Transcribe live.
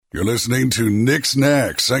You're listening to Nick's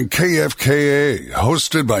Knacks on KFKA,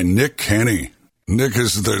 hosted by Nick Kenny. Nick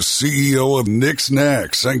is the CEO of Nick's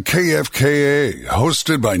Knacks on KFKA,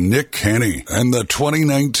 hosted by Nick Kenny, and the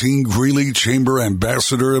 2019 Greeley Chamber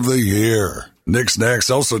Ambassador of the Year. Nick's Knacks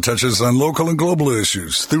also touches on local and global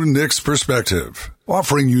issues through Nick's perspective,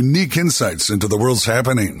 offering unique insights into the world's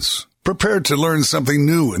happenings. Prepare to learn something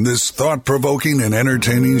new in this thought-provoking and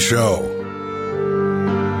entertaining show.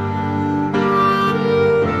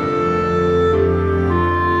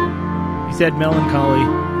 He said melancholy.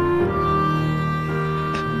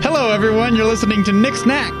 Hello, everyone. You're listening to Nick's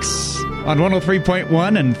Knacks on 103.1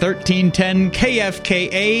 and 1310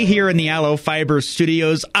 KFKA here in the Aloe Fiber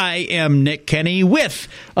Studios. I am Nick Kenny with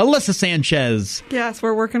Alyssa Sanchez. Yes,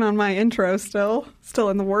 we're working on my intro still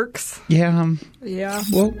in the works. Yeah. Yeah.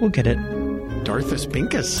 We'll get it. Darthus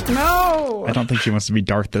Binkus. No. I don't think she wants to be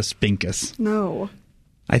Darthus Binkus. No.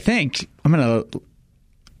 I think I'm going to...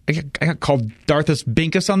 I got called Darthus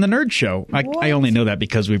Binkus on the Nerd Show. I only know that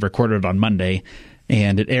because we recorded it on Monday,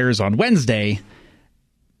 and it airs on Wednesday,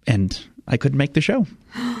 and I couldn't make the show.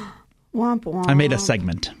 Womp womp. I made a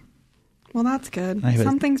segment. Well, that's good.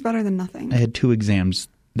 Something's better than nothing. I had 2 exams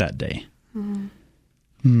that day. Womp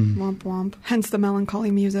womp. Hence the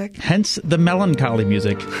melancholy music. Hence the melancholy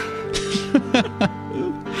music.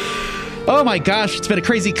 Oh my gosh, it's been a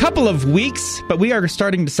crazy couple of weeks, but we are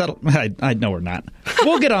starting to settle. I know we're not.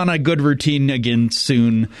 We'll get on a good routine again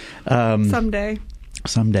soon. Someday.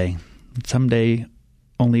 Someday,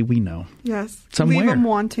 only we know. Yes. Somewhere. Leave them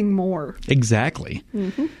wanting more. Exactly.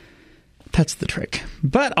 Mm-hmm. That's the trick.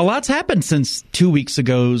 But a lot's happened since 2 weeks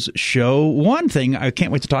ago's show. One thing I can't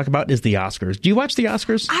wait to talk about is the Oscars. Do you watch the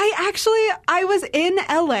Oscars? I was in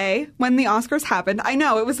LA when the Oscars happened. I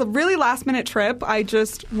know, it was a really last minute trip.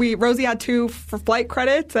 Rosie had 2 for flight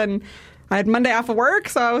credits and I had Monday off of work.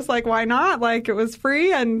 So I was like, why not? Like, it was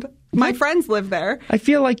free and my friends live there. I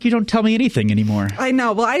feel like you don't tell me anything anymore. I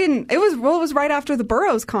know. Well, I didn't. It was right after the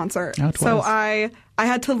Burroughs concert. Oh, it was. So I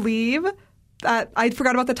had to leave. I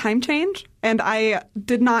forgot about the time change, and I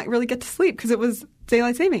did not really get to sleep because it was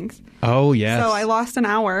daylight savings. Oh, yes. So I lost an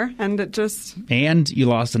hour, and it just... And you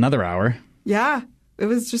lost another hour. Yeah. It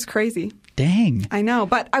was just crazy. Dang. I know.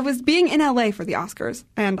 But I was being in L.A. for the Oscars,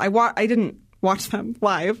 and I didn't watch them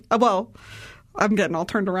live. Well, I'm getting all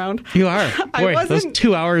turned around. You are. Boy, those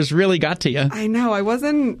 2 hours really got to you. I know. I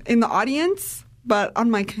wasn't in the audience, but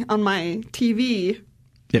on my TV...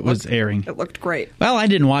 It was airing. It looked great. Well, I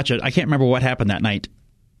didn't watch it. I can't remember what happened that night.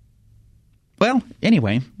 Well,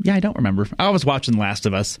 anyway, yeah, I don't remember. I was watching The Last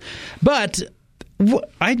of Us. But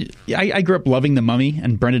I grew up loving The Mummy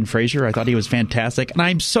and Brendan Fraser. I thought he was fantastic. And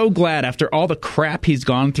I'm so glad after all the crap he's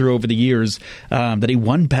gone through over the years that he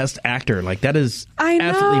won Best Actor. Like, that is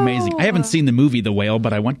absolutely amazing. I haven't seen the movie The Whale,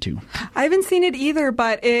 but I want to. I haven't seen it either,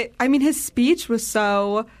 but his speech was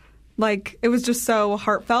so... Like, it was just so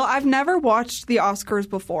heartfelt. I've never watched the Oscars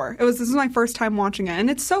before. This is my first time watching it, and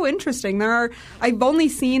it's so interesting. I've only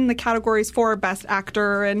seen the categories for Best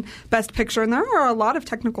Actor and Best Picture, and there are a lot of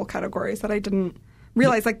technical categories that I didn't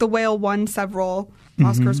realize. Like, The Whale won several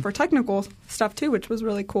Oscars for technical stuff, too, which was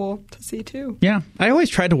really cool to see, too. Yeah. I always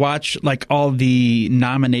try to watch, like, all the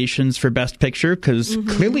nominations for Best Picture, because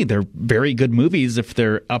clearly they're very good movies if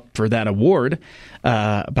they're up for that award.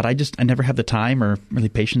 But I never have the time or really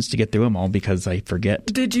patience to get through them all because I forget.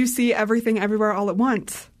 Did you see Everything Everywhere All at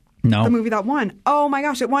Once? No. The movie that won. Oh my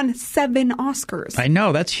gosh, it won 7 Oscars. I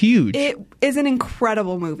know, that's huge. It is an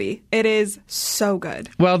incredible movie. It is so good.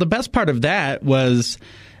 Well, the best part of that was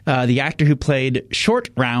the actor who played Short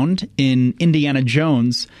Round in Indiana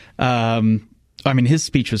Jones. His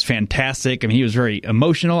speech was fantastic. I mean, he was very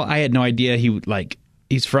emotional. I had no idea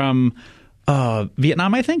he's from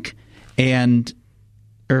Vietnam, I think.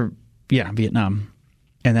 Vietnam.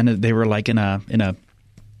 And then they were like in a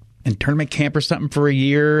internment camp or something for a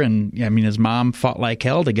year, and his mom fought like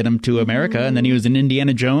hell to get him to America, and then he was in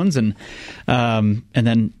Indiana Jones, and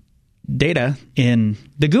then Data in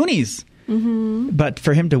The Goonies. But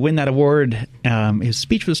for him to win that award, his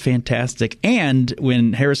speech was fantastic, and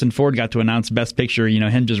when Harrison Ford got to announce Best Picture,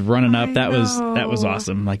 him just running up, that was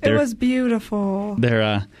awesome. Like, it was beautiful.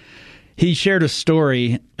 He shared a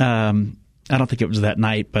story. I don't think it was that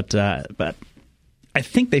night, but I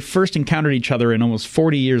think they first encountered each other in almost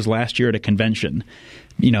 40 years last year at a convention,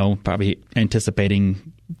 probably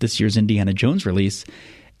anticipating this year's Indiana Jones release.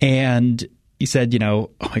 And he said, oh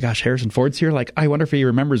my gosh, Harrison Ford's here. Like, I wonder if he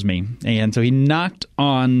remembers me. And so he knocked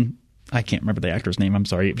on, I can't remember the actor's name, I'm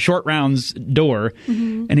sorry, Short Round's door.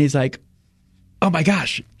 And he's like, oh my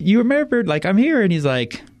gosh, you remembered, like, I'm here. And he's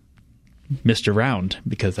like, Mr. Round,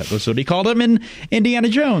 because that was what he called him in Indiana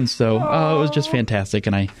Jones. So it was just fantastic,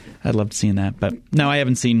 and I loved seeing that. But no, I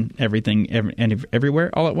haven't seen everything everywhere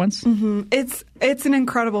all at once. Mm-hmm. It's an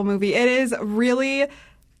incredible movie. It's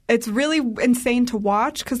really insane to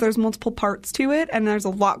watch because there's multiple parts to it, and there's a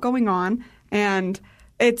lot going on. And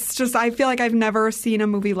it's just, I feel like I've never seen a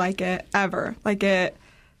movie like it ever. Like it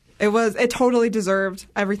totally deserved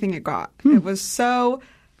everything it got. It was so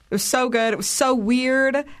good. It was so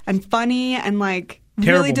weird and funny and like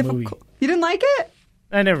really Terrible difficult. movie. You didn't like it?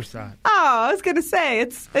 I never saw it. Oh, I was gonna say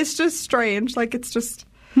it's just strange. Like it's just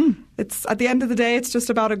it's at the end of the day, it's just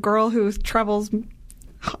about a girl who travels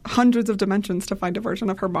hundreds of dimensions to find a version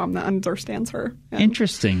of her mom that understands her. And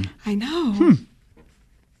Interesting. I know.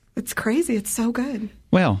 It's crazy. It's so good.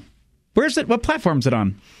 Well, where's it? What platform is it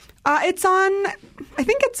on? It's on. I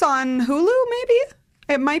think it's on Hulu. Maybe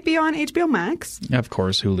it might be on HBO Max. Of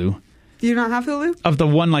course, Hulu. Do you not have Hulu? Of the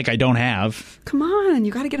one I don't have. Come on,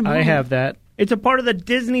 you got to get them. I have that. It's a part of the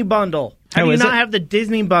Disney bundle. How Oh, do you is not it? have the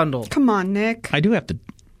Disney bundle? Come on, Nick. I do have to.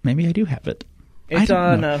 Maybe I do have it. It's I don't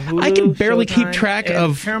on know. Hulu. I can barely keep Showtime, track and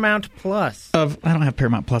of Paramount Plus. I don't have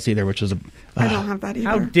Paramount Plus either, which is I don't have that either.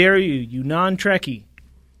 How dare you non-Trekkie?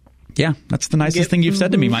 yeah. That's the nicest thing you've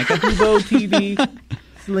said to me, Micah. Fubo TV,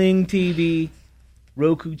 Sling TV,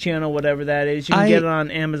 Roku channel, whatever that is. You can get it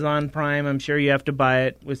on Amazon Prime. I'm sure you have to buy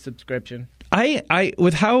it with subscription. I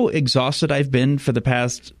with how exhausted I've been for the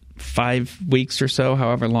past 5 weeks or so,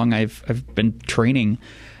 however long I've been training,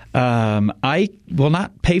 I will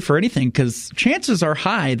not pay for anything because chances are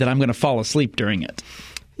high that I'm going to fall asleep during it.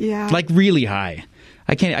 Yeah. Like really high.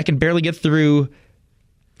 I can barely get through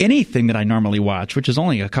anything that I normally watch, which is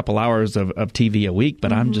only a couple hours of TV a week,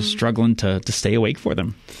 but I'm just struggling to stay awake for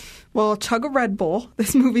them. Well, chug a Red Bull.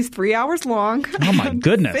 This movie's 3 hours long. Oh, my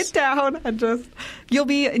goodness. Sit down and you'll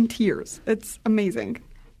be in tears. It's amazing.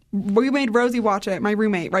 We made Rosie watch it, my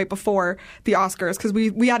roommate, right before the Oscars because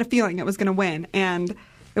we had a feeling it was going to win. And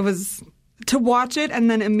it was to watch it and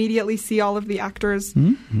then immediately see all of the actors'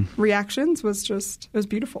 reactions it was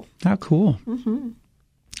beautiful. How cool. Mm-hmm.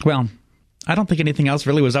 Well, I don't think anything else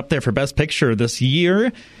really was up there for Best Picture this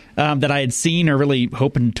year that I had seen or really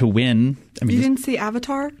hoping to win. I mean, You didn't see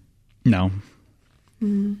Avatar? No.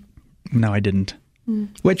 No, I didn't.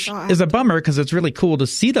 Which is a bummer because it's really cool to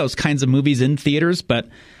see those kinds of movies in theaters, but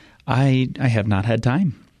I have not had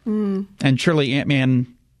time. And surely Ant-Man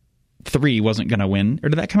 3 wasn't going to win. Or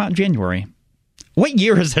did that come out in January? What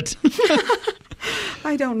year is it?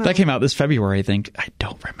 I don't know. That came out this February, I think. I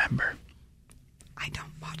don't remember. I don't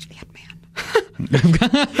watch Ant-Man.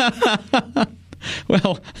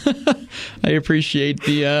 Well, I appreciate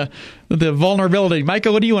the vulnerability.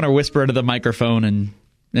 Micah, what do you want to whisper into the microphone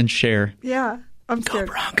and share? Yeah, I'm scared.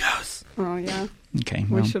 Broncos. Oh, yeah. Okay.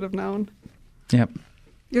 We Well, should have known. yep.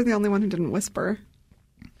 You're the only one who didn't whisper.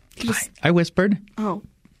 You just, I whispered oh.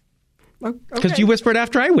 because you whispered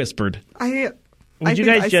after I whispered. Would you think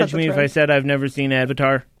guys I judge set the me if trend. I said I've never seen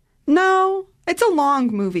Avatar? No, it's a long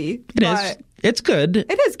movie. It is. It's good.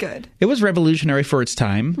 It is good. It was revolutionary for its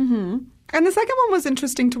time. And the second one was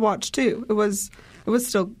interesting to watch too. It was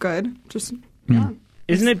still good. Just yeah.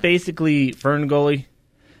 Isn't it basically Ferngully?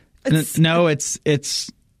 No, it's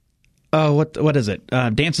what is it?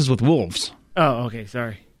 Dances with Wolves. Oh, okay,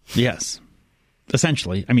 sorry. Yes,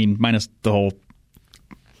 essentially. I mean, minus the whole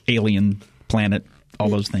alien planet, all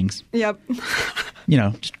those things. Yep. You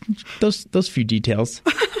know, just those few details.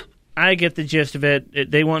 I get the gist of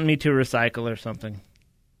it. They want me to recycle or something.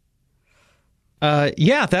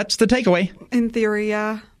 Yeah, that's the takeaway. In theory,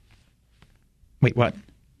 yeah. Wait, what?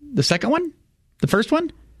 The second one? The first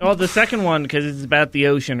one? Oh, the second one because it's about the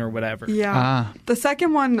ocean or whatever. Yeah. Ah. The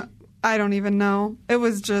second one, I don't even know.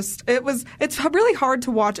 It's really hard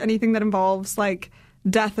to watch anything that involves like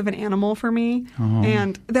death of an animal for me. Oh.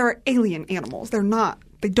 And there are alien animals.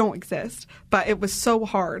 They don't exist. But it was so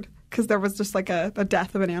hard because there was just like a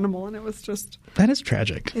death of an animal and it was just. That is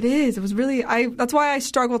tragic. It is. It was really. That's why I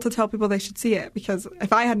struggle to tell people they should see it because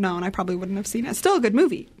if I had known, I probably wouldn't have seen it. It's still a good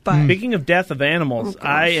movie, but Speaking of death of animals, Oh, gosh.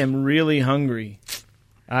 I am really hungry.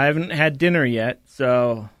 I haven't had dinner yet,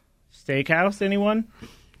 so steakhouse, anyone?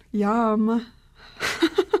 yum.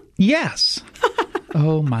 Yes.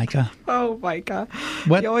 Oh, Micah. Oh, Micah.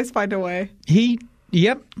 What? You always find a way.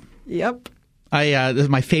 Yep. Yep. This is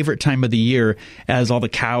my favorite time of the year as all the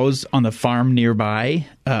cows on the farm nearby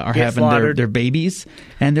are Get having slaughtered. their babies,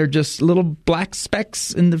 and they're just little black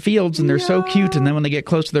specks in the fields, and they're so cute. And then when they get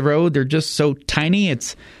close to the road, they're just so tiny.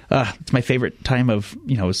 It's my favorite time of,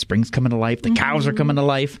 spring's coming to life. The cows are coming to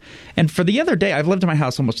life. And for the other day, I've lived in my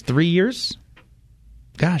house almost 3 years.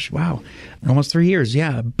 Gosh, wow. Almost 3 years,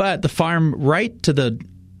 yeah. But the farm right to the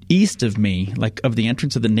east of me, like of the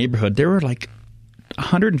entrance of the neighborhood, there were like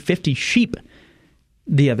 150 sheep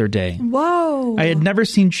the other day. Whoa. I had never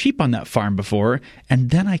seen sheep on that farm before, and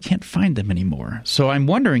then I can't find them anymore. So I'm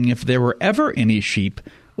wondering if there were ever any sheep,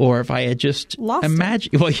 or if I had just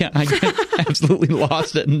imagined. Well, yeah, I absolutely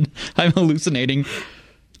lost it, and I'm hallucinating.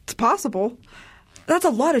 It's possible. That's a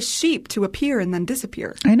lot of sheep to appear and then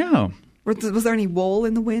disappear. I know. Was there any wool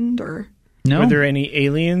in the wind, or no? Were there any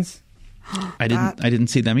aliens? I didn't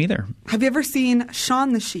see them either. Have you ever seen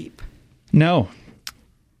Shaun the Sheep? No.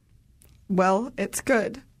 Well, it's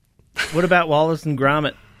good. What about Wallace and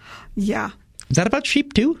Gromit? Yeah. Is that about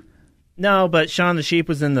sheep too? No, but Shaun the Sheep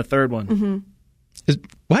was in the third one. Mm-hmm.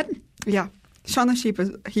 What? Yeah. Shaun the Sheep,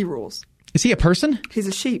 he rules. Is he a person? He's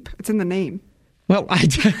a sheep. It's in the name. Well,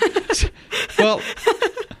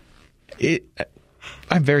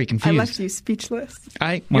 I'm very confused. I left you speechless.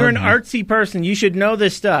 You're an artsy person. You should know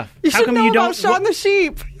this stuff. You should know about Shaun the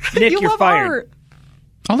Sheep. Nick, you're fired. Art.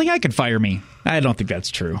 Only I could fire me. I don't think that's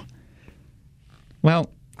true.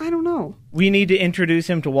 Well, I don't know. We need to introduce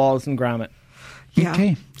him to Wallace and Gromit. Yeah,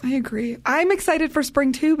 okay. I agree. I'm excited for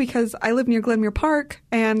spring, too, because I live near Glenmere Park,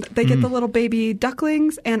 and they get the little baby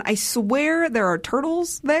ducklings, and I swear there are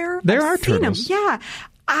turtles there. There I've are seen turtles. Them. Yeah.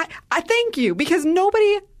 I thank you, because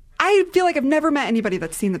I feel like I've never met anybody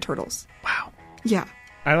that's seen the turtles. Wow. Yeah.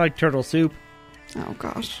 I like turtle soup. Oh,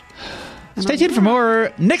 gosh. Stay tuned for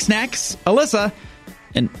more Nick Snacks, Alyssa,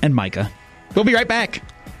 and Micah. We'll be right back.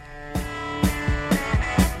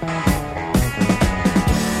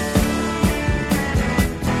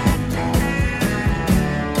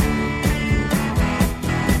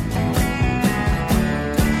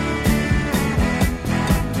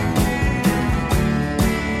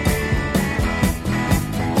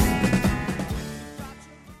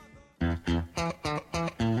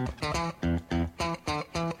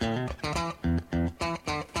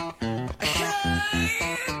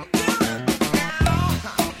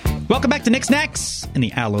 Welcome back to Nick Snacks in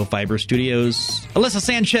the Aloe Fiber Studios. Alyssa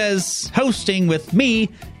Sanchez hosting with me,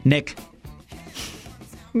 Nick.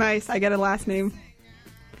 Nice. I get a last name.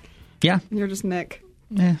 Yeah. You're just Nick.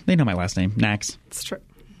 They know my last name, Nax. It's true.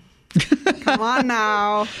 Come on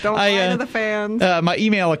now. Don't lie to the fans. My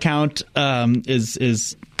email account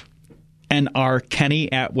is nrkenny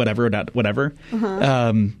at whatever.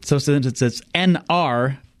 So since it says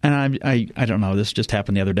nr, and I don't know, this just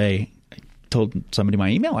happened the other day. I told somebody my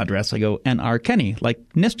email address. I go nrkenny, like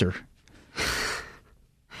Nister.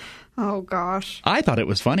 Oh, gosh. I thought it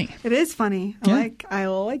was funny. It is funny. I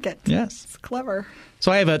like it. Yes. It's clever.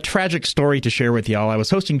 So I have a tragic story to share with y'all. I was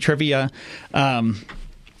hosting trivia my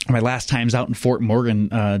last times out in Fort Morgan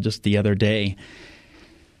just the other day.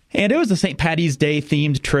 And it was the St. Patty's Day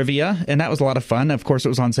themed trivia, and that was a lot of fun. Of course, it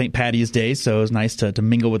was on St. Patty's Day, so it was nice to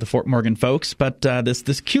mingle with the Fort Morgan folks. But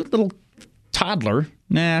this cute little toddler,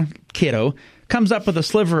 kiddo, comes up with a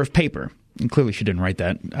sliver of paper. And clearly she didn't write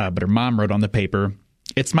that, but her mom wrote on the paper,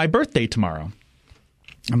 "It's my birthday tomorrow."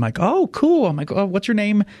 I'm like, oh, cool. I'm like, oh, what's your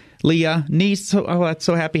name? Leah. Niece. Oh, that's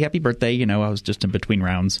so happy. Happy birthday. You know, I was just in between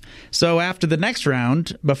rounds. So after the next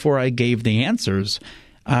round, before I gave the answers,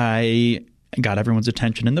 I got everyone's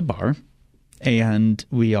attention in the bar, and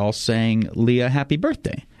we all sang Leah Happy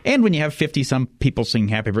Birthday. And when you have 50-some people singing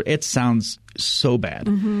Happy Birthday, it sounds so bad.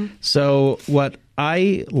 Mm-hmm. So what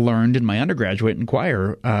I learned in my undergraduate in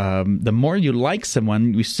choir, the more you like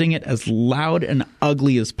someone, you sing it as loud and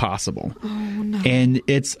ugly as possible. Oh, no. And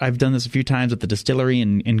I've done this a few times at the distillery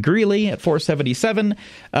in Greeley at 477.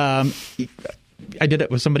 I did it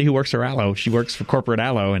with somebody who works for Aloe. She works for corporate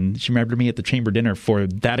Aloe, and she remembered me at the chamber dinner for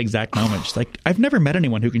that exact moment. She's like, I've never met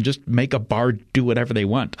anyone who can just make a bar do whatever they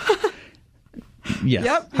want. Yes.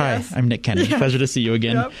 Yep, Hi, yes. I'm Nick Kenny. Yeah. Pleasure to see you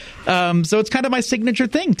again. Yep. So it's kind of my signature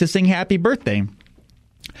thing to sing Happy Birthday.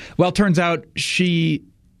 Well, it turns out she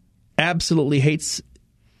absolutely hates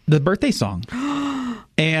the birthday song.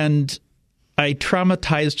 And I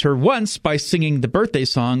traumatized her once by singing the birthday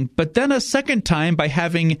song, but then a second time by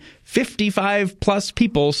having 55-plus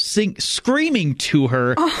people screaming to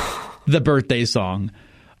her the birthday song.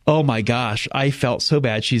 Oh, my gosh. I felt so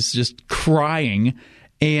bad. She's just crying.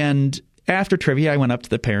 And after trivia, I went up to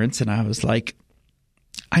the parents, and I was like,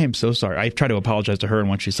 I am so sorry. I tried to apologize to her, and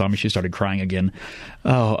once she saw me, she started crying again.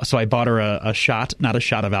 Oh, so I bought her a shot, not a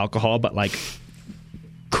shot of alcohol, but like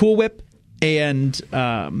Cool Whip and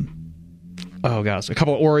oh gosh, a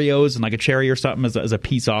couple of Oreos and like a cherry or something as a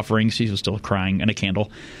peace offering. She was still crying, and a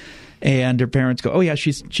candle. And her parents go, oh yeah,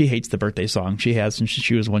 she hates the birthday song. She has since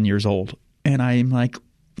she was 1 year old. And I'm like,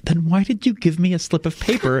 then why did you give me a slip of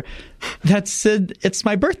paper that said it's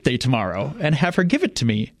my birthday tomorrow and have her give it to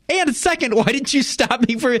me? And second, why didn't you stop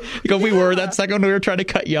me for we were that second we were trying to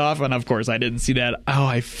cut you off, and of course I didn't see that. Oh,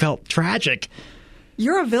 I felt tragic.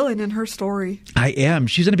 You're a villain in her story. I am.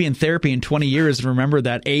 She's going to be in therapy in 20 years and remember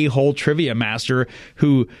that a-hole trivia master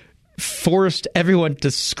who forced everyone to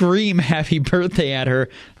scream happy birthday at her.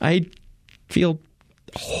 I feel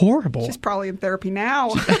horrible. She's probably in therapy now.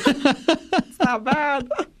 It's not bad.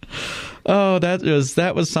 Oh,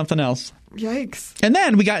 that was something else. Yikes. And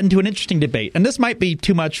then we got into an interesting debate. And this might be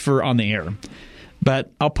too much for on the air,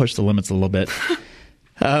 but I'll push the limits a little bit.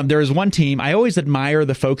 There is one team. I always admire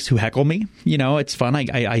the folks who heckle me. You know, it's fun.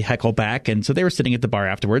 I heckle back. And so they were sitting at the bar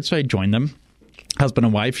afterwards, so I joined them. Husband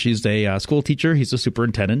and wife. She's a school teacher. He's a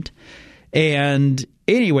superintendent. And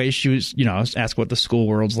anyway, she was, I was asked what the school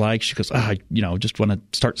world's like. She goes, just want to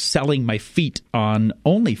start selling my feet on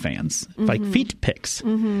OnlyFans, like feet pics.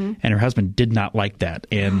 Mm-hmm. And her husband did not like that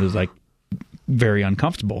and was like very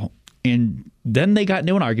uncomfortable. And then they got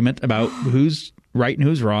into an argument about who's right and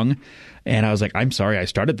who's wrong. And I was like, I'm sorry I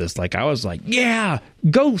started this. Like, I was like, yeah,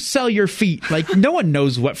 go sell your feet. Like, no one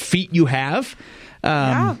knows what feet you have.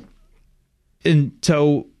 Yeah. And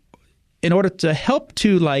so in order to help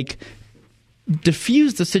to,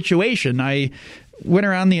 diffuse the situation, I went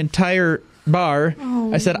around the entire bar.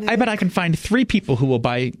 I said, Nick. I bet I can find 3 people who will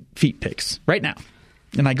buy feet pics right now.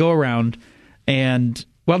 And I go around and,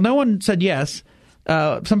 no one said yes.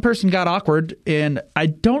 Some person got awkward, and I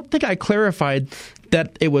don't think I clarified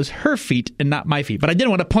that it was her feet and not my feet. But I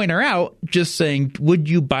didn't want to point her out, just saying, would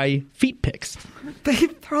you buy feet pics? They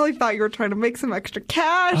probably thought you were trying to make some extra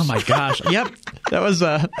cash. Oh, my gosh. Yep. That was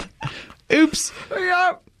oops.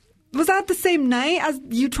 Yep. Was that the same night as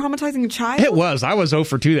you traumatizing a child? It was. I was 0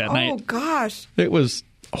 for 2 that night. Oh, gosh. It was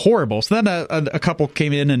horrible. So then a couple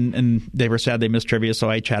came in and they were sad they missed trivia, so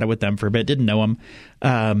I chatted with them for a bit. Didn't know them.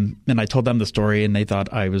 And I told them the story, and they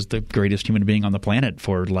thought I was the greatest human being on the planet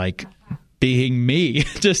for, being me.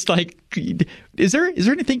 Just is there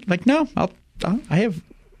anything? No, I have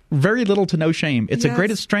very little to no shame. It's a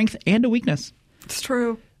greatest strength and a weakness. It's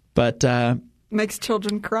true. But makes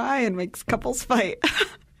children cry and makes couples fight.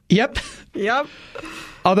 Yep.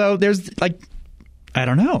 Although there's I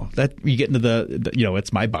don't know, that you get into the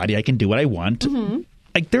it's my body. I can do what I want. Mm-hmm.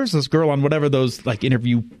 There's this girl on whatever those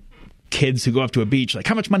interview kids who go up to a beach.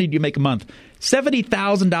 How much money do you make a month?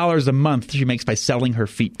 $70,000 a month she makes by selling her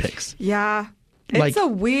feet pics. Yeah. It's a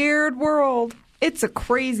weird world. It's a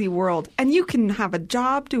crazy world. And you can have a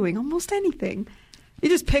job doing almost anything. You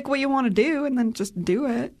just pick what you want to do and then just do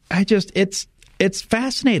it. It's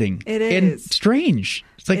fascinating. It is. And strange.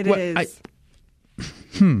 It's it is.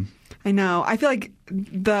 I know. I feel like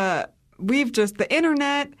the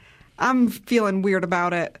internet, I'm feeling weird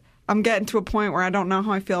about it. I'm getting to a point where I don't know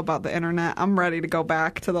how I feel about the internet. I'm ready to go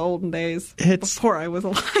back to the olden days before I was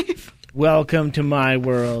alive. Welcome to my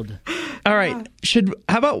world. All right.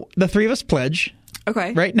 How about the 3 of us pledge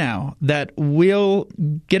right now that we'll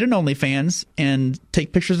get an OnlyFans and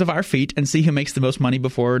take pictures of our feet and see who makes the most money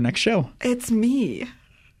before next show? It's me.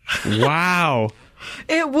 Wow.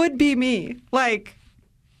 It would be me.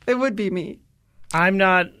 It would be me. I'm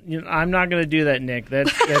not going to do that, Nick.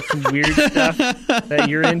 That's some weird stuff that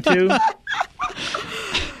you're into.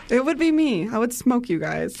 It would be me. I would smoke you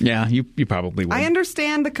guys. Yeah, you probably would. I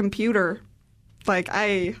understand the computer.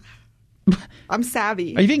 I'm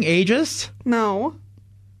savvy. Are you being ageist? No.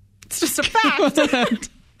 It's just a fact.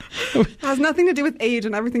 It has nothing to do with age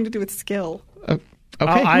and everything to do with skill. Okay.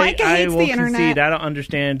 Micah hates the internet. Concede. I don't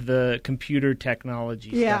understand the computer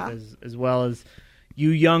technology stuff as well as you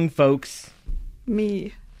young folks.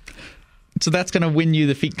 Me. So that's going to win you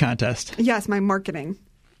the feet contest. Yes, my marketing.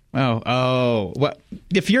 Oh. Well,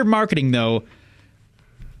 if you're marketing, though,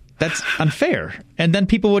 that's unfair. And then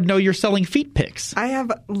people would know you're selling feet pics. I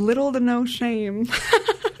have little to no shame.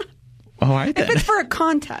 All right, then. If it's for a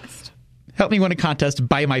contest. Help me win a contest,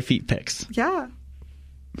 buy my feet pics. Yeah.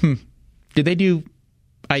 Do they do...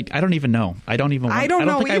 I don't even know. I don't think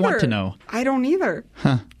I want to know. I don't either.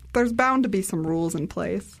 Huh. There's bound to be some rules in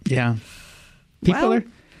place. Yeah. People are...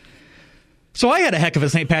 So I had a heck of a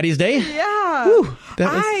St. Patty's Day. Yeah. Whew,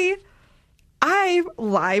 I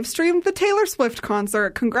live streamed the Taylor Swift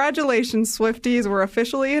concert. Congratulations, Swifties. We're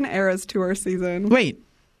officially in Eras Tour season. Wait.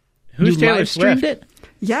 Who's Taylor live streamed Swift? it?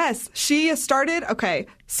 Yes. She started... Okay.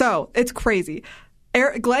 So, it's crazy.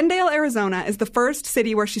 Glendale, Arizona is the first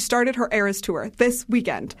city where she started her Eras Tour this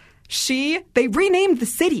weekend. They renamed the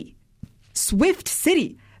city Swift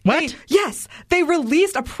City. What? Yes, they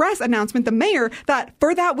released a press announcement, the mayor, that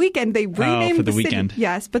for that weekend they renamed for the city. weekend.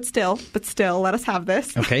 Yes, but still, let us have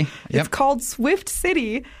this. Okay. Yep. It's called Swift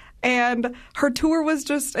City, and her tour was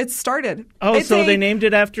it started. Oh, It's so they named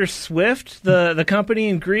it after Swift, the company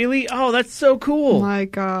in Greeley? Oh, that's so cool.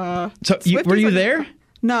 Like, So Swift were is you like- there?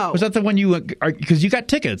 No. Was that the one because you got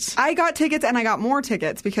tickets? I got tickets and I got more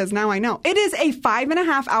tickets because now I know. It is a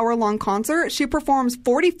 5.5 hour long concert. She performs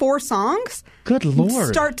 44 songs. Good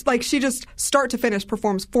Lord. She just start to finish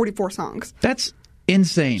performs 44 songs. That's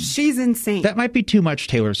insane. She's insane. That might be too much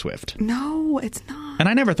Taylor Swift. No, it's not. And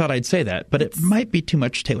I never thought I'd say that, but it might be too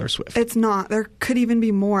much Taylor Swift. It's not. There could even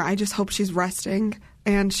be more. I just hope she's resting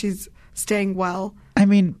and she's staying well. I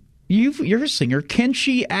mean, you're a singer. Can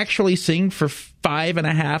she actually sing for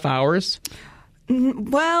 5.5 hours?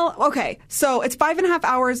 Well, okay. So it's 5.5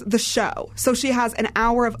 hours, the show. So she has an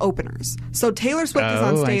hour of openers. So Taylor Swift is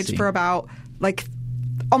on Oh, I stage see. for about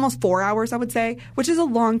almost 4 hours, I would say, which is a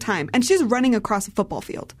long time. And she's running across a football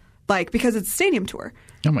field, because it's a stadium tour.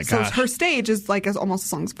 Oh my gosh. So her stage is almost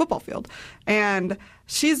as long as a football field. And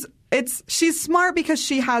she's smart because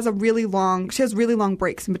she has really long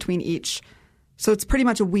breaks in between each. So it's pretty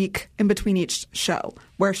much a week in between each show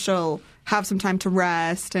where she'll have some time to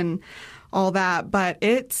rest and all that. But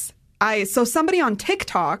so somebody on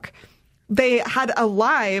TikTok, they had a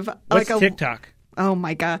live. What's TikTok? Oh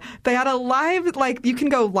my God. They had a live, you can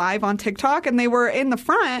go live on TikTok, and they were in the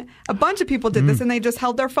front. A bunch of people did this, and they just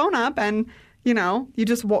held their phone up, and, you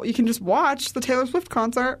can just watch the Taylor Swift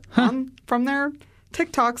concert from their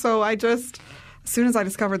TikTok. So as soon as I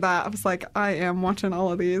discovered that, I was like, I am watching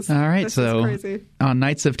all of these. All right, this so is crazy. On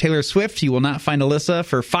nights of Taylor Swift, you will not find Alyssa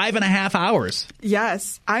for 5.5 hours.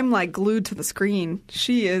 Yes, I'm glued to the screen.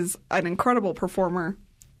 She is an incredible performer.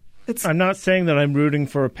 I'm not saying that I'm rooting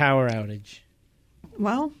for a power outage.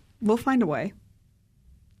 Well, we'll find a way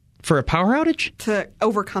For a power outage? to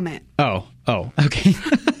overcome it. Oh, okay.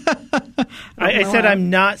 I know said how. I'm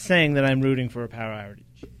not saying that I'm rooting for a power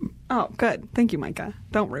outage. Oh, good. Thank you, Micah.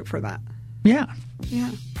 Don't root for that. Yeah. Yeah.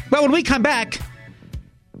 Well, when we come back,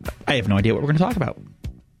 I have no idea what we're going to talk about.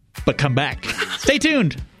 But come back. Stay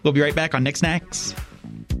tuned. We'll be right back on Nick Snacks.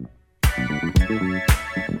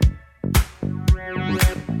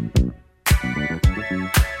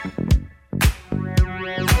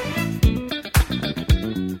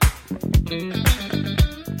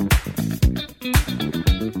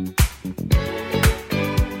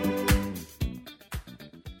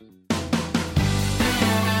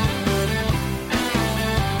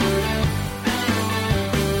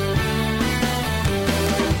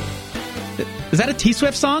 Is that a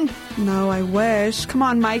T-Swift song? No, I wish. Come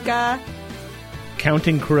on, Micah.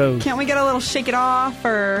 Counting Crows. Can't we get a little Shake It Off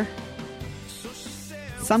or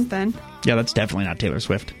something? Yeah, that's definitely not Taylor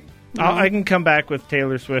Swift. I can come back with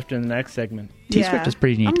Taylor Swift in the next segment. T-Swift is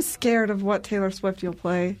pretty neat. I'm scared of what Taylor Swift you'll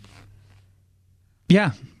play.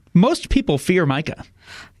 Yeah. Most people fear Micah.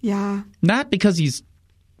 Yeah. Not because he's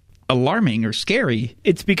alarming or scary.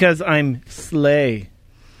 It's because I'm slay.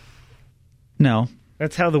 No.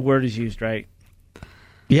 That's how the word is used, right?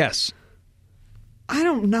 Yes. I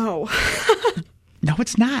don't know. No,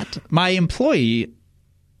 it's not. My employee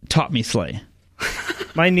taught me slay.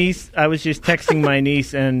 My niece, I was just texting my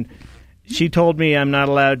niece, and she told me I'm not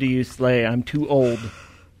allowed to use slay. I'm too old.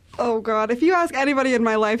 Oh, God. If you ask anybody in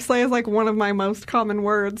my life, slay is one of my most common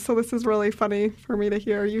words. So this is really funny for me to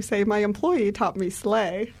hear you say, my employee taught me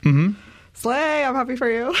slay. Mm-hmm. Slay, I'm happy for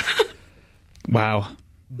you. Wow.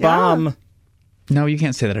 Bomb. No, you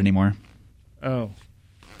can't say that anymore. Oh.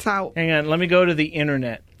 It's out. Hang on. Let me go to the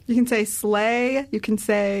internet. You can say slay. You can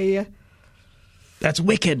say... That's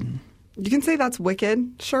wicked. You can say that's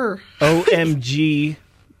wicked. Sure. OMG.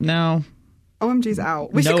 No. OMG's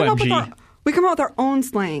out. We No should come up with MG. we come up with our own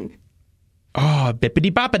slang. Oh,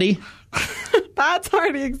 bippity boppity. That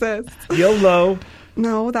already exists. YOLO.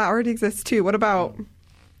 No, that already exists too. What about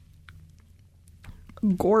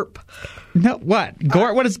gorp? No, what?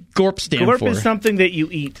 Gorp? What does gorp stand Gorp for? is something that you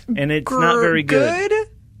eat, and it's not very good. Good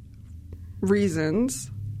reasons.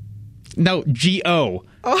 No, G-O.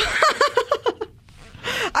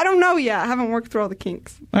 I don't know yet. I haven't worked through all the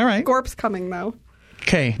kinks. All right. Gorp's coming though.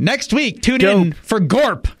 Okay, next week, tune Dope. in for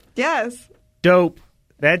gorp. Yes. Dope.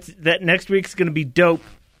 That next week's going to be dope.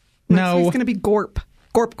 Next No. week's gonna be gorp.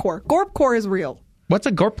 Gorpcore. Gorpcore is real. What's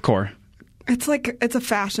a gorpcore? It's it's a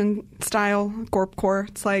fashion style, gorpcore.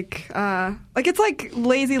 It's it's like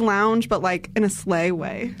lazy lounge, but in a sleigh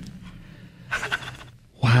way.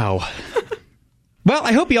 Wow. Well,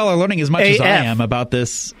 I hope y'all are learning as much as I AF. am about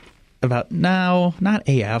this. No, not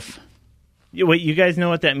AF. Wait, you guys know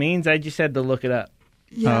what that means? I just had to look it up.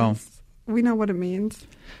 Yes. We know what it means.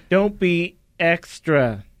 Don't be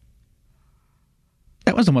extra.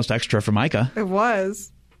 That was almost extra for Micah. It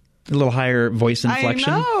was. A little higher voice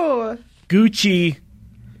inflection. I know. Gucci.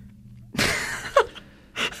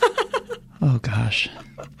 Oh, gosh.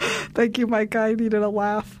 Thank you, Micah. I needed a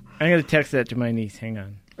laugh. I'm going to text that to my niece. Hang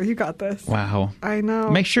on. You got this. Wow. I know.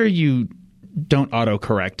 Make sure you don't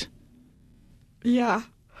autocorrect. Yeah.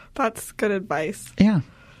 That's good advice. Yeah.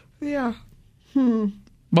 Yeah.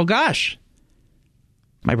 Well, gosh.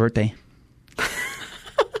 My birthday. Do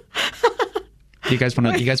you guys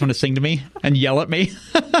want to sing to me and yell at me?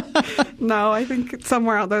 No, I think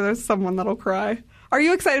somewhere out there's someone that'll cry. Are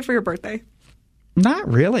you excited for your birthday?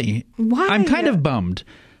 Not really. Why? I'm kind of bummed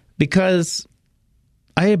because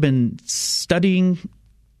I have been studying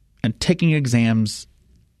and taking exams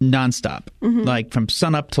nonstop, like from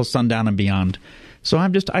sunup till sundown and beyond. So I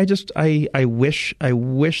wish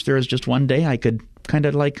there was just one day I could kind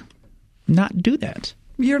of like not do that.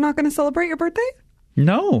 You're not going to celebrate your birthday?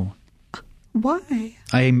 No. Why?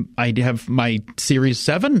 I have my Series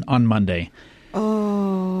 7 on Monday.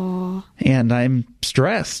 Oh. And I'm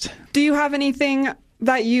stressed. Do you have anything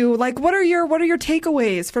that you like? What are your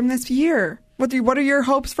takeaways from this year? What are your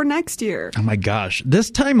hopes for next year? Oh my gosh.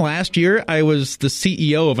 This time last year, I was the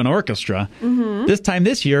CEO of an orchestra. This time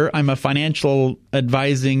this year, I'm a financial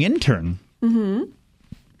advising intern. I'm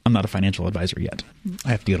not a financial advisor yet. I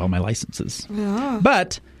have to get all my licenses. Yeah.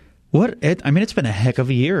 But it's been a heck of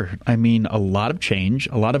a year. I mean, a lot of change,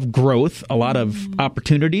 a lot of growth, a lot of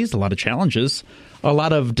opportunities, a lot of challenges, a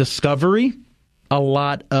lot of discovery, a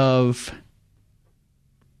lot of...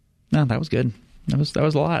 No, that was good. That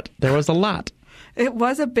was a lot. There was a lot. It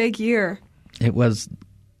was a big year. It was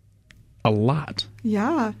a lot.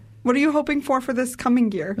 Yeah. What are you hoping for this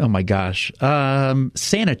coming year? Oh my gosh.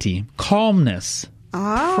 Sanity, calmness,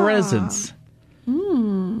 presence.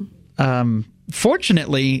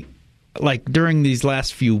 Fortunately, like during these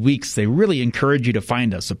last few weeks, they really encourage you to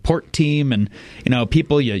find a support team and,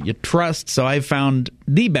 people you trust. So I've found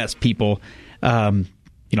the best people.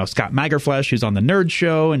 Scott Magerflesh, who's on the Nerd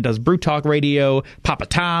Show and does Brew Talk Radio. Papa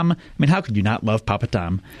Tom. I mean, how could you not love Papa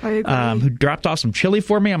Tom? I agree. Who dropped off some chili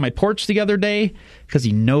for me on my porch the other day because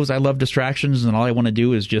he knows I love distractions and all I want to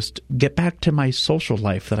do is just get back to my social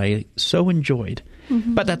life that I so enjoyed.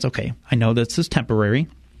 But that's okay. I know this is temporary,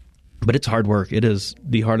 but it's hard work. It is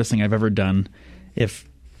the hardest thing I've ever done.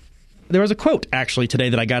 There was a quote actually today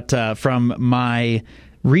that I got from my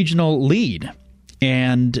regional lead,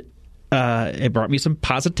 and it brought me some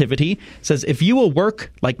positivity. It says, if you will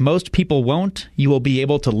work like most people won't, you will be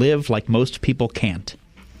able to live like most people can't.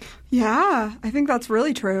 Yeah, I think that's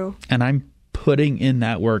really true. And I'm putting in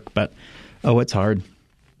that work, but, it's hard.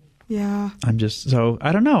 Yeah. I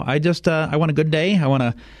don't know. I want a good day. I want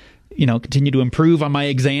to, continue to improve on my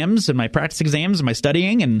exams and my practice exams and my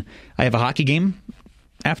studying. And I have a hockey game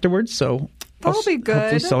afterwards, so that'll be good.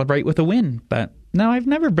 Hopefully celebrate with a win, but... No, I've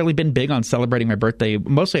never really been big on celebrating my birthday.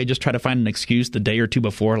 Mostly I just try to find an excuse the day or two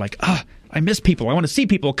before, like, I miss people. I want to see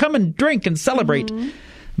people. Come and drink and celebrate.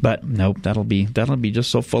 But nope, that'll be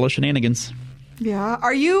just so full of shenanigans. Yeah.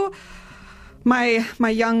 Are you, my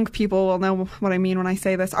young people will know what I mean when I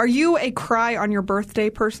say this. Are you a cry on your birthday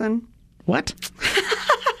person? What?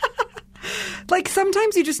 Like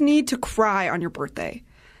sometimes you just need to cry on your birthday.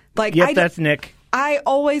 Like Yep, that's Nick. I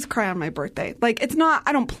always cry on my birthday. Like, it's not,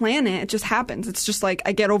 I don't plan it. It just happens. It's just like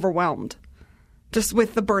I get overwhelmed just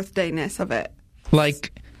with the birthdayness of it.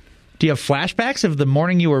 Like, do you have flashbacks of the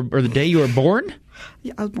morning or the day you were born?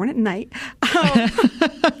 Yeah, I was born at night,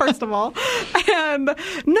 first of all. And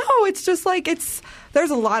no, it's just like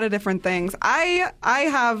there's a lot of different things. I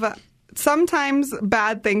have... Sometimes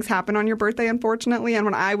bad things happen on your birthday, unfortunately. And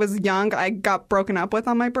when I was young, I got broken up with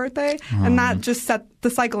on my birthday. And that just set the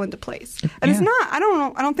cycle into place. And it's not, I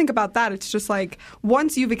don't think about that. It's just like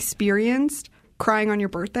once you've experienced crying on your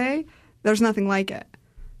birthday, there's nothing like it.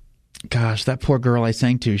 Gosh, that poor girl I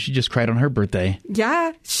sang to, she just cried on her birthday.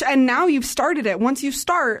 Yeah. And now you've started it. Once you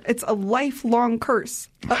start, it's a lifelong curse.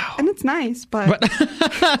 Wow. And it's nice, but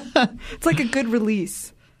it's like a good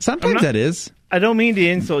release. Sometimes that is. I don't mean to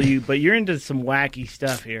insult you, but you're into some wacky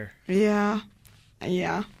stuff here. Yeah.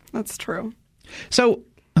 Yeah, that's true. So,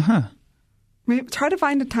 Maybe try to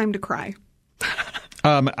find a time to cry.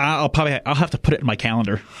 I'll have to put it in my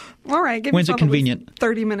calendar. All right. Give When's it yourself convenient?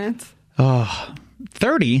 30 minutes.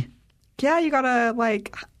 30? Yeah, you got to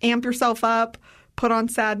like amp yourself up, put on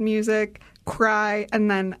sad music, cry, and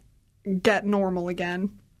then get normal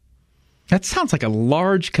again. That sounds like a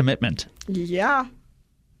large commitment. Yeah.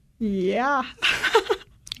 Yeah.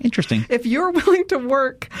 Interesting. If you're willing to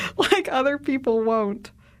work like other people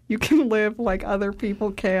won't, you can live like other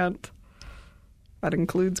people can't. That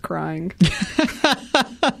includes crying.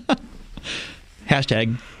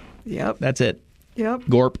 Hashtag. Yep. That's it. Yep.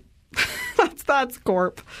 Gorp. That's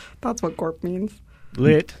Gorp. That's what Gorp means.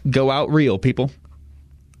 Lit. Go out real, people.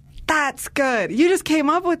 That's good. You just came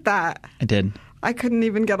up with that. I did. I couldn't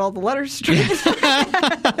even get all the letters straight.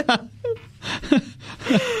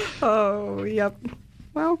 Oh, yep.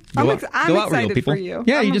 Well, I'm Go out excited real, people. for you.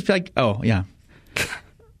 Yeah, you just be like, oh, yeah.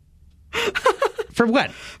 For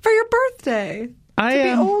what? For your birthday. To be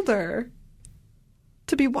I older.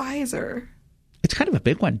 To be wiser. It's kind of a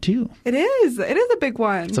big one, too. It is. It is a big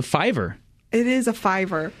one. It's a $5. It is a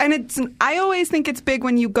 $5. And I always think it's big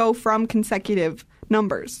when you go from consecutive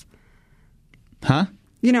numbers. Huh?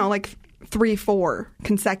 You know, like 3, 4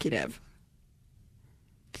 consecutive.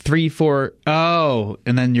 3, 4. Oh,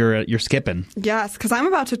 and then you're skipping. Yes, because I'm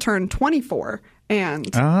about to turn 24, and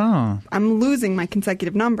Oh. I'm losing my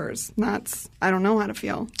consecutive numbers. I don't know how to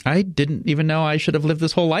feel. I didn't even know I should have lived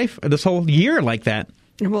this whole year like that.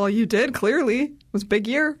 Well, you did, clearly. It was a big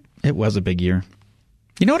year. It was a big year.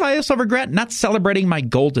 You know what I also regret? Not celebrating my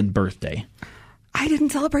golden birthday. I didn't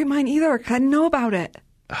celebrate mine either because I didn't know about it.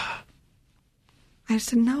 I just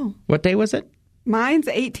didn't know. What day was it? Mine's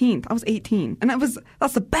 18th. I was 18. And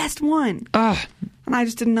that's the best one. And I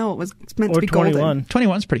just didn't know it was meant to be 21. golden.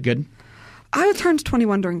 21's pretty good. I turned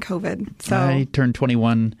 21 during COVID. So I turned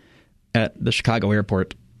 21 at the Chicago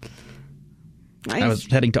airport. nice. I was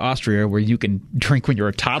heading to Austria, where you can drink when you're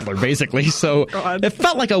a toddler, basically. So God. it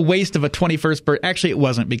felt like a waste of a 21st birthday. Actually, it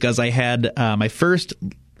wasn't, because I had my first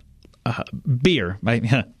beer,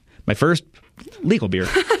 my first legal beer,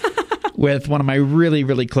 with one of my really,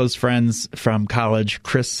 really close friends from college,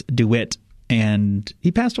 Chris DeWitt. And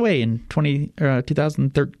he passed away in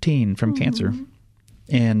 2013 from cancer.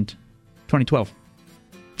 And 2012.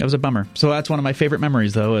 That was a bummer. So that's one of my favorite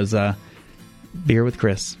memories, though, is beer with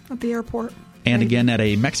Chris. At the airport. And Maybe. again at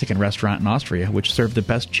a Mexican restaurant in Austria, which served the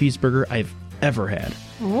best cheeseburger I've ever had.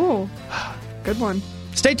 Oh, good one.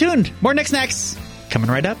 Stay tuned. More Nick Snacks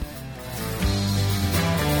coming right up.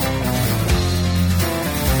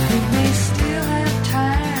 We may still have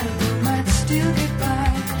time, might still get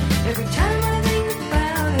by. Every time I think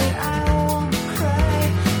about it, I want to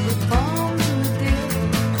cry. The bombs and the dip,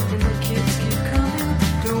 and the kids keep coming.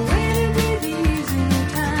 Don't wait to breathe easy,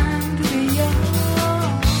 time to be young.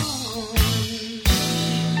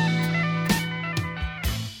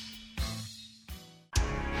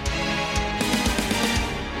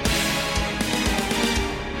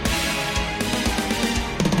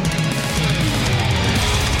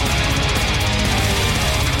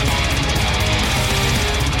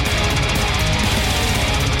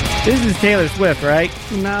 This is Taylor Swift, right?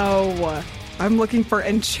 No. I'm looking for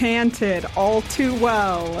Enchanted, All Too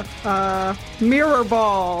Well, Mirror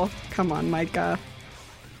Ball. Come on, Micah.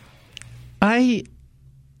 I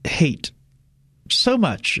hate so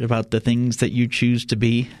much about the things that you choose to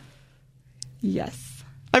be. Yes.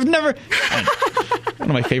 I've never...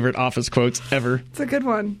 one of my favorite Office quotes ever. It's a good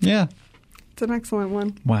one. Yeah. It's an excellent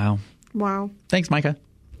one. Wow. Wow. Thanks, Micah.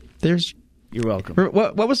 There's... You're welcome.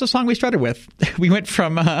 What was the song we started with? We went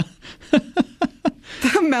from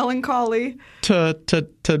Melancholy.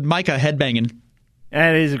 to Micah headbanging.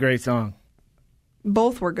 That is a great song.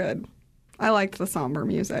 Both were good. I liked the somber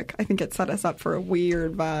music. I think it set us up for a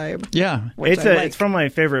weird vibe. Yeah. Which I like. It's from my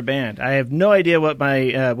favorite band. I have no idea what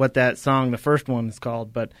what that song, the first one, is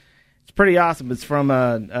called, but it's pretty awesome. It's from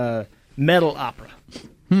a metal opera.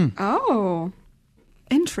 Oh.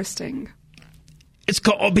 Interesting. It's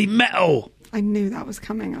called Be Metal. I knew that was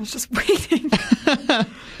coming. I was just waiting.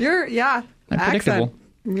 Unpredictable. Accent.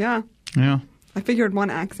 Yeah. Yeah. I figured one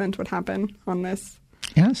accent would happen on this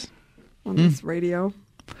Yes. this radio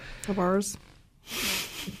of ours.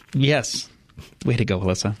 Yes. Way to go,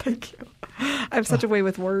 Alyssa. Thank you. I have such a way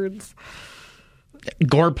with words.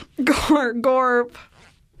 Gorp. Gorp.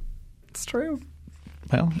 It's true.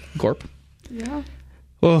 Well, Gorp. Yeah.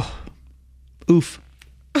 Oh. Oof.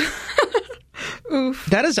 Oof.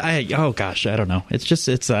 That is, oh gosh, I don't know. It's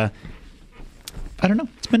I don't know.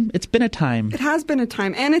 It's been a time. It has been a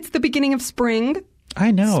time. And it's the beginning of spring.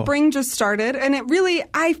 I know. Spring just started. And it really,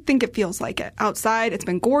 I think it feels like it. Outside, it's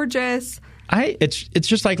been gorgeous. It's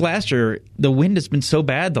just like last year. The wind has been so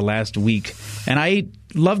bad the last week. And I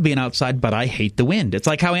love being outside, but I hate the wind. It's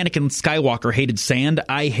like how Anakin Skywalker hated sand.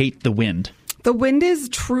 I hate the wind. The wind is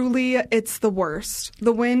truly, it's the worst.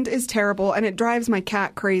 The wind is terrible, and it drives my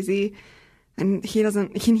cat crazy. And he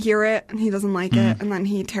can hear it, and he doesn't like it, and then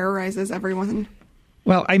he terrorizes everyone.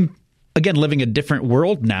 Well, I'm again, living a different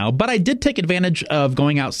world now, but I did take advantage of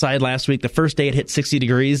going outside last week. The first day it hit 60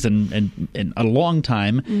 degrees in a long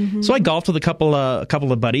time. So I golfed with a couple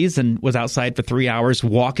of buddies and was outside for 3 hours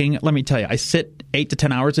walking. Let me tell you, I sit 8 to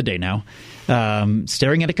 10 hours a day now,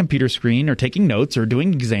 staring at a computer screen or taking notes or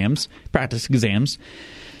doing exams, practice exams.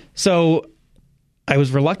 So I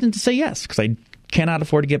was reluctant to say yes because I cannot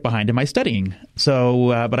afford to get behind in my studying.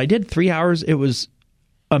 So, but I did 3 hours. It was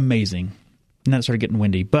amazing. And then it started getting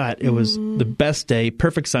windy, but it was the best day,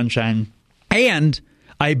 perfect sunshine. And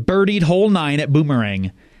I birdied hole 9 at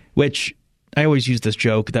Boomerang, which I always use this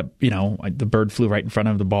joke that, the bird flew right in front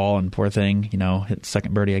of the ball and poor thing, hit the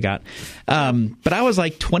second birdie I got. But I was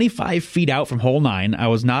like 25 feet out from hole 9. I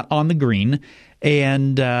was not on the green,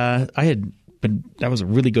 and that was a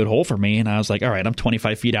really good hole for me. And I was like, all right, I'm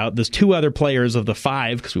 25 feet out. There's 2 other players of the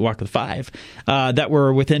 5, because we walked with 5, that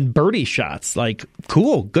were within birdie shots. Like,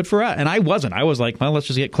 cool, good for us. And I wasn't. I was like, well, let's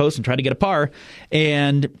just get close and try to get a par.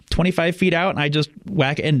 And 25 feet out, and I just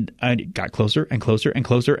whack, and I got closer and closer and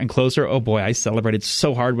closer and closer. Oh, boy, I celebrated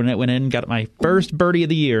so hard when it went in. Got my first birdie of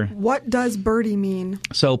the year. What does birdie mean?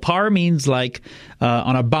 So par means like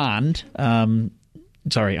on a bond.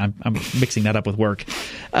 Sorry, I'm mixing that up with work.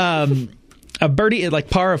 A birdie is like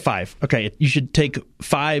par of 5. Okay, you should take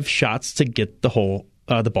 5 shots to get the ball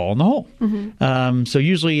in the hole. So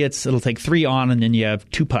usually it'll take 3 on, and then you have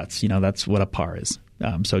 2 putts. That's what a par is.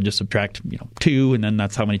 So just subtract 2, and then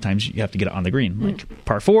that's how many times you have to get it on the green. Like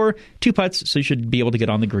par 4, 2 putts, so you should be able to get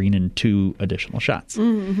on the green in 2 additional shots.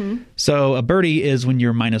 So a birdie is when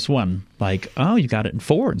you're -1. Like, oh, you got it in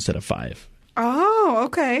 4 instead of 5. Oh,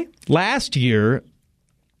 okay. Last year,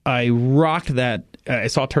 I rocked that. I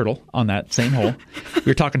saw a turtle on that same hole. We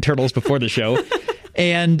were talking turtles before the show.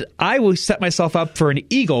 And I will set myself up for an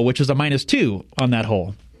eagle, which was a -2 on that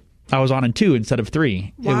hole. I was on in 2 instead of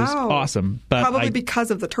 3. Wow. It was awesome. But Probably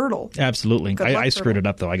because of the turtle. Absolutely. Good luck, I screwed turtle. it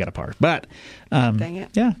up, though. I got a par. But Dang it.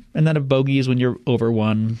 yeah. And then a bogey is when you're over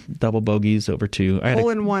 1, double bogeys over 2.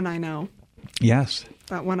 Hole in 1, I know. Yes.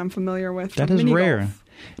 That one I'm familiar with. That from is mini rare. golf.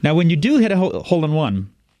 Now, when you do hit a hole in 1,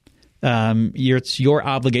 it's your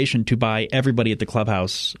obligation to buy everybody at the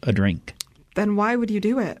clubhouse a drink. Then why would you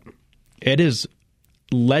do it? It is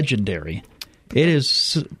legendary. It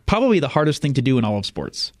is probably the hardest thing to do in all of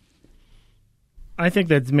sports. I think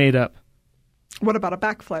that's made up. What about a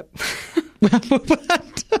backflip?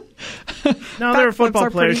 No, there are Backflips football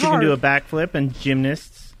are players pretty who can do a hard. backflip, and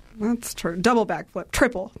gymnasts. That's true. Double backflip.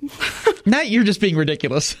 Triple. Now you're just being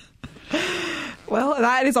ridiculous. Well,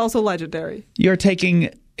 that is also legendary. You're taking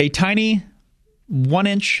a tiny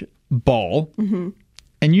 1-inch ball,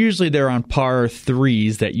 and usually they're on par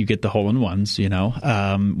 3s that you get the hole in 1s,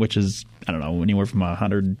 which is, I don't know, anywhere from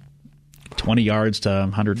 120 yards to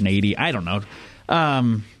 180. I don't know.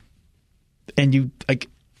 And you, like,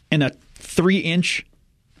 in a 3-inch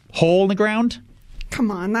hole in the ground.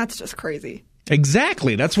 Come on, that's just crazy.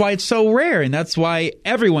 Exactly. That's why it's so rare, and that's why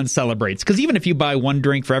everyone celebrates. Because even if you buy one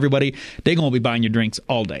drink for everybody, they're going to be buying your drinks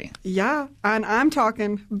all day. Yeah, and I'm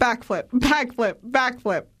talking backflip, backflip,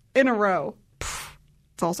 backflip in a row.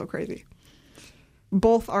 It's also crazy.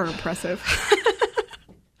 Both are impressive.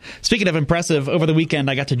 Speaking of impressive, over the weekend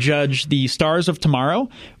I got to judge the Stars of Tomorrow,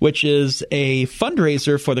 which is a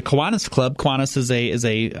fundraiser for the Kiwanis Club. Kiwanis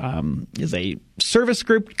is a service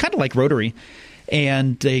group, kind of like Rotary.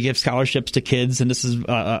 And they give scholarships to kids, and this is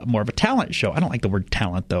more of a talent show. I don't like the word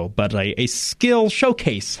talent, though, but a skill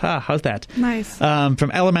showcase. How's that? Nice.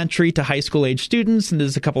 From elementary to high school age students, and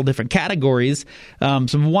there's a couple different categories.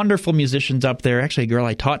 Some wonderful musicians up there. Actually, a girl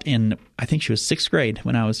I taught in, I think she was 6th grade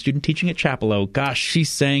when I was student teaching at Chapelo. Gosh, she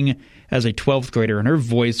sang as a 12th grader, and her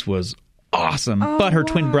voice was awesome. But her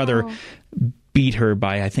twin brother beat her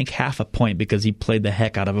by, I think, half a point because he played the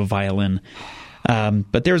heck out of a violin.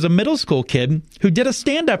 But there was a middle school kid who did a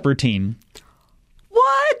stand-up routine.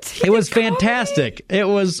 What? It was fantastic. It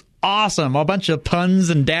was awesome. A bunch of puns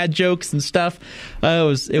and dad jokes and stuff.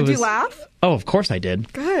 Did you laugh? Oh, of course I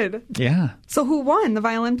did. Good. Yeah. So who won? The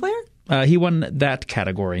violin player? He won that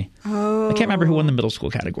category. Oh. I can't remember who won the middle school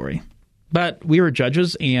category. But we were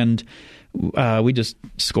judges, and we just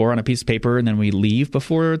score on a piece of paper, and then we leave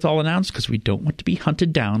before it's all announced because we don't want to be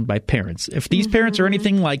hunted down by parents. If these parents are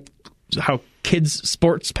anything like how kids'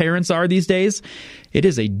 sports parents are these days, it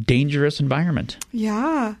is a dangerous environment.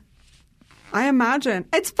 Yeah. I imagine.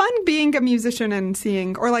 It's fun being a musician and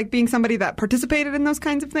seeing, or like being somebody that participated in those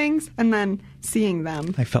kinds of things and then seeing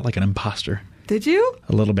them. I felt like an imposter. Did you?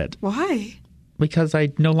 A little bit. Why? Because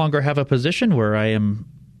I no longer have a position where I am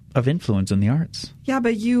of influence in the arts. Yeah,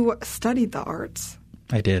 but you studied the arts.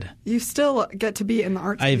 I did. You still get to be in the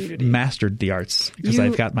arts I've community. mastered the arts because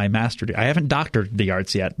I've got my master. I haven't doctored the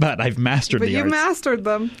arts yet, but I've mastered But the you arts. mastered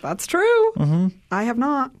them. That's true. Mm-hmm. I have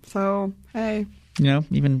not. So, hey. You know,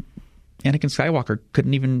 even Anakin Skywalker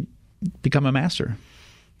couldn't even become a master.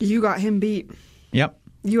 You got him beat. Yep.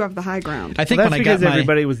 You have the high ground. I think Well, that's when I got because my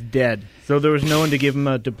everybody was dead, so there was no one to give him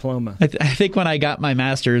a diploma. I think when I got my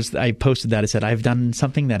master's, I posted that. I said, I've done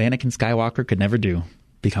something that Anakin Skywalker could never do.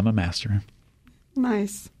 Become a master.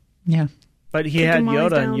 Nice. Yeah. But he Kick had him while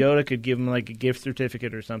he's Yoda, and down. Yoda could give him like a gift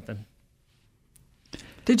certificate or something.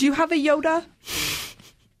 Did you have a Yoda?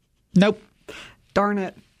 Nope. Darn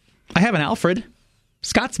it. I have an Alfred.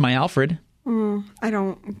 Scott's my Alfred. I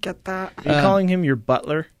don't get that. Are you calling him your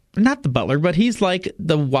butler? Not the butler, but he's like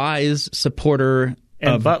the wise supporter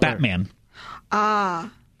And of butler. Batman.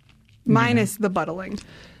 Minus the buttling.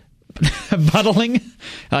 Buttling?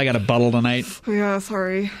 I got a buttle tonight. Yeah,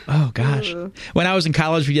 sorry. Oh gosh! When I was in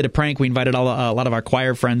college, we did a prank. We invited a lot of our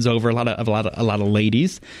choir friends over, a lot of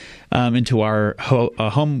ladies, into our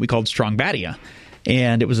home we called Strong Batia,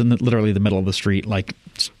 and it was in literally the middle of the street. Like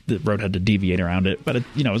the road had to deviate around it, but it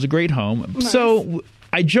was a great home. Nice. So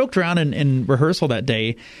I joked around in rehearsal that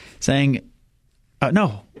day, saying,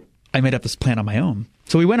 "No, I made up this plan on my own."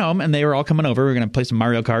 So we went home, and they were all coming over. We were going to play some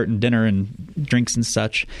Mario Kart and dinner and drinks and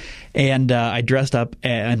such. And I dressed up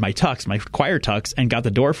in my tux, my choir tux, and got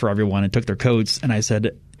the door for everyone and took their coats. And I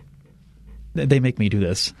said, they make me do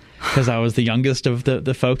this because I was the youngest of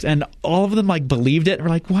the folks. And all of them believed it. And were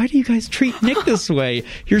like, why do you guys treat Nick this way?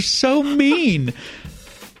 You're so mean.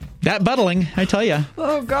 That buttling, I tell you.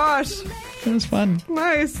 Oh, gosh. It was fun.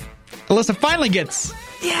 Nice. Alyssa finally gets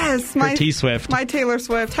Yes. her T-Swift. My Taylor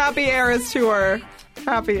Swift. Happy Eras Tour.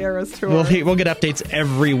 Happy Eras Tour. We'll get updates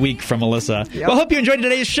every week from Alyssa. Yep. Well, hope you enjoyed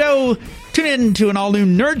today's show. Tune in to an all-new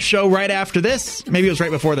Nerd Show right after this. Maybe it was right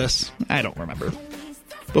before this. I don't remember.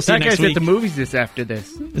 We'll see you That next guy's week. at the movies this after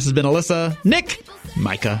this. This has been Alyssa, Nick,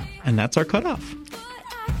 Micah, and that's our cutoff.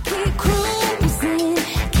 Keep cruising.